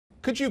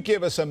Could you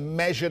give us a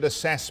measured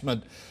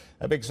assessment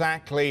of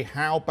exactly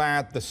how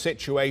bad the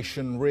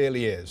situation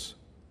really is?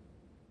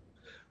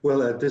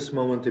 Well, at this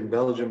moment in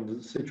Belgium,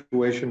 the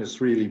situation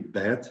is really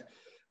bad.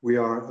 We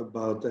are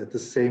about at the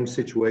same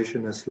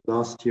situation as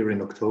last year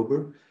in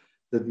October.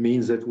 That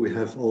means that we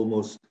have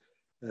almost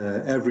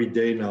every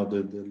day now,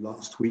 the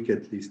last week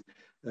at least,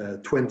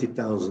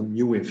 20,000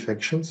 new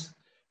infections.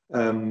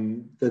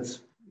 That's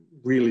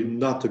really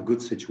not a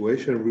good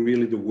situation,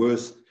 really the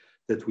worst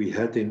that we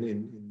had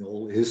in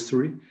all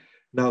history.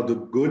 Now, the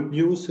good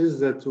news is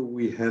that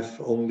we have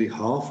only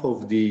half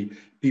of the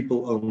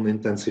people on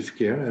intensive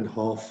care and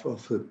half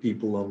of the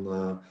people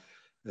on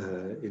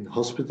in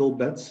hospital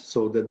beds.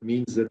 So that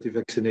means that the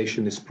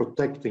vaccination is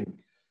protecting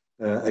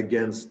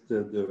against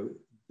the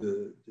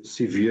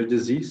severe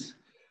disease.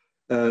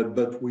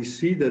 But we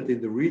see that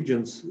in the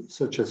regions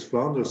such as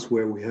Flanders,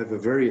 where we have a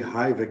very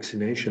high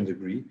vaccination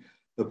degree,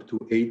 up to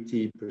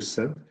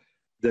 80%,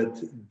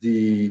 that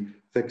the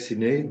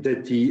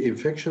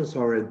infections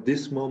are at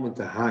this moment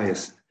the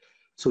highest.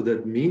 So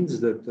that means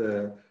that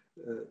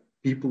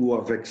people who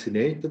are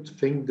vaccinated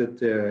think that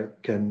they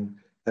can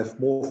have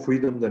more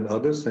freedom than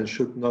others and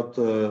should not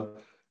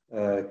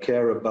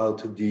care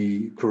about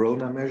the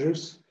corona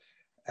measures.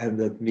 And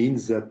that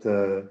means that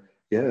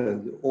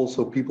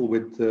also people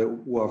with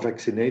who are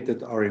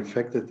vaccinated are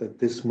infected at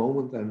this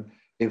moment, and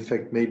in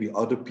fact maybe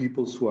other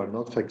people who are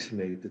not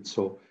vaccinated.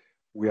 So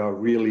we are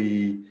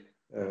really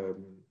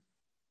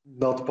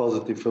not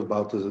positive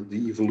about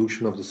the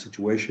evolution of the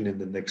situation in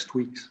the next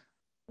weeks.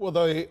 Well,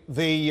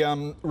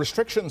 the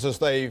restrictions as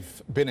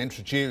they've been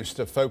introduced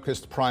are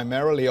focused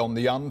primarily on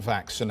the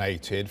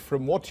unvaccinated.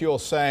 From what you're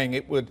saying,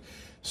 it would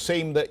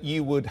seem that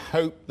you would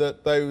hope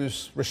that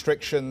those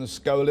restrictions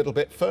go a little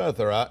bit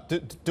further.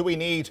 Do we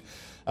need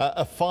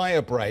a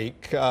fire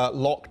break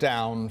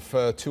lockdown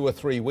for 2 or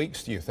 3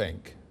 weeks, do you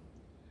think?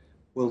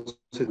 Well,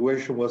 the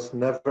situation was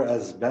never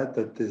as bad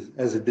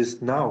as it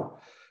is now.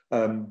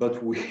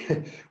 But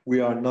we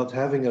are not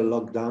having a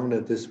lockdown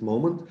at this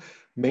moment,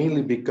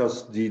 mainly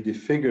because the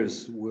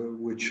figures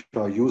which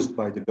are used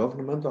by the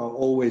government are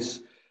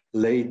always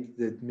late.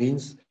 That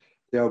means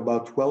they are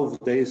about 12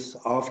 days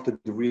after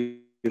the real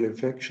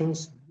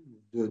infections.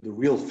 The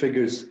real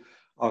figures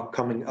are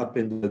coming up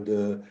in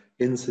the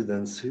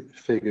incidence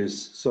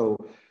figures. So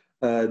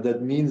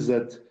that means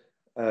that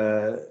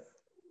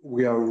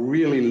we are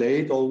really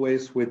late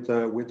always with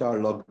our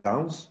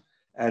lockdowns.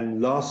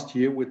 And last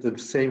year, with the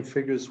same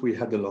figures, we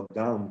had a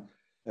lockdown.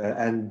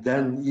 And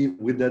then even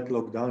with that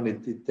lockdown,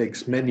 it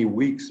takes many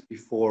weeks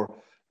before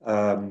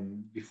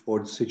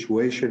the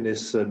situation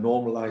is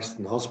normalized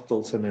in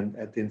hospitals and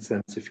at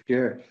intensive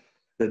care.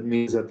 That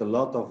means that a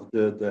lot of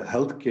the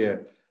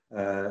healthcare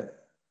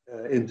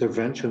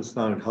interventions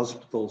now in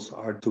hospitals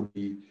are to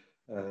be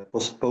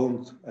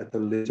postponed at a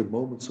later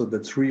moment. So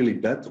that's really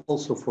bad.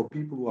 Also for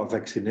people who are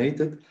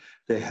vaccinated,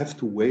 they have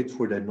to wait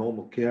for their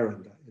normal care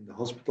in the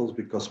hospitals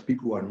because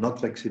people who are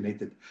not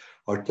vaccinated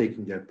are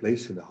taking their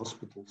place in the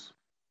hospitals.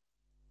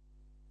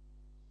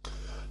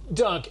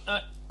 Dirk,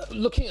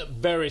 looking at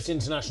various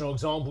international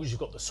examples, you've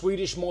got the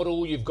Swedish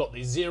model, you've got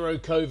the zero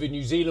COVID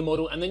New Zealand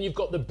model, and then you've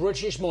got the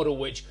British model,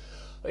 which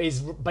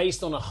is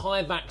based on a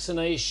high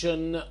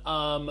vaccination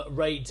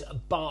rate,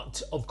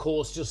 but of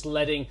course just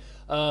letting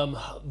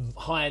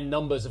higher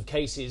numbers of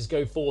cases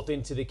go forth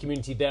into the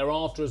community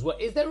thereafter as well.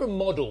 Is there a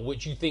model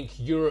which you think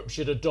Europe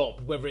should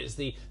adopt, whether it's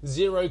the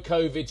zero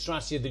COVID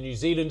strategy of the New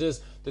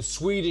Zealanders, the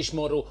Swedish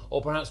model,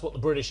 or perhaps what the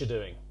British are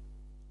doing?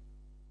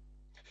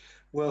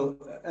 Well,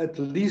 at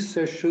least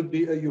there should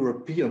be a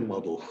European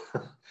model.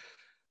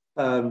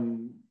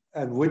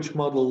 And which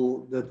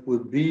model that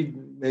would be,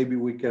 maybe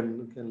we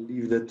can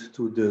leave that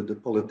to the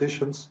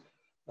politicians.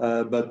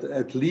 But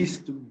at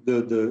least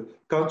the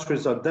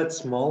countries are that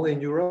small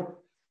in Europe.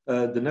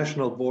 The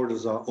national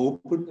borders are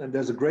open and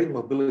there's a great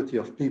mobility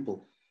of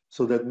people.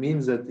 So that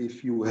means that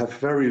if you have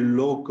very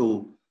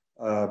local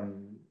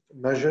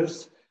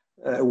measures,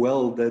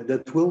 well,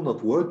 that will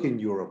not work in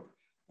Europe.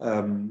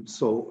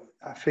 So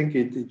I think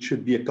it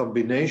should be a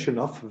combination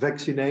of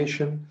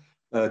vaccination,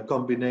 a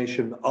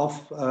combination of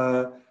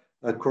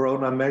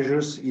corona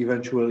measures,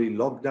 eventually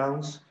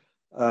lockdowns,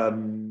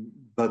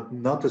 but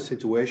not a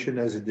situation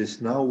as it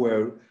is now,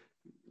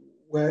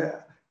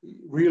 where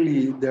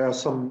really there are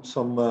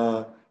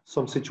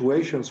some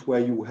situations where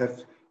you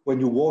have, when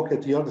you walk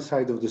at the other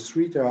side of the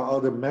street, there are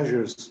other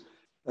measures.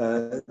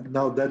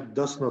 Now that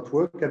does not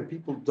work, and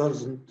people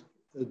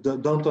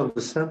don't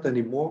understand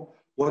anymore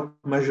what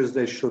measures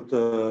they should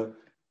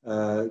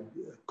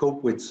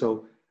cope with.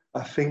 So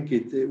I think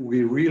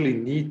we really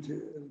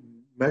need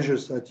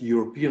measures at the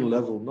European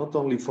level, not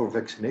only for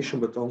vaccination,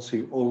 but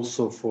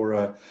also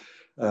for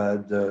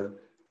the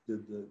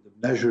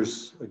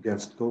measures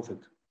against COVID.